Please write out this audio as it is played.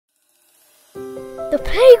The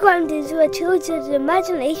playground is where children's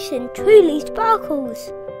imagination truly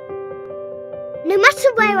sparkles. No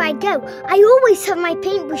matter where I go, I always have my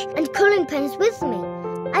paintbrush and colouring pens with me.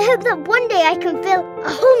 I hope that one day I can fill a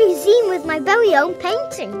whole museum with my very own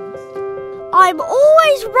paintings. I'm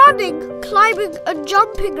always running, climbing and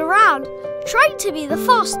jumping around, trying to be the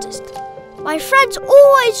fastest. My friends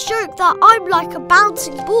always joke that I'm like a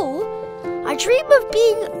bouncing ball. I dream of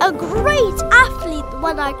being a great athlete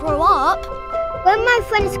when I grow up. When my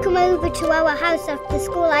friends come over to our house after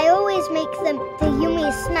school, I always make them the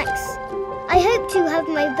yummiest snacks. I hope to have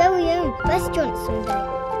my very own restaurant someday.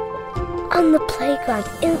 On the playground,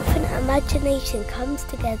 infinite imagination comes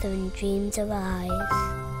together and dreams arise.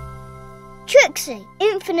 Trixie,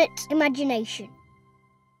 infinite imagination.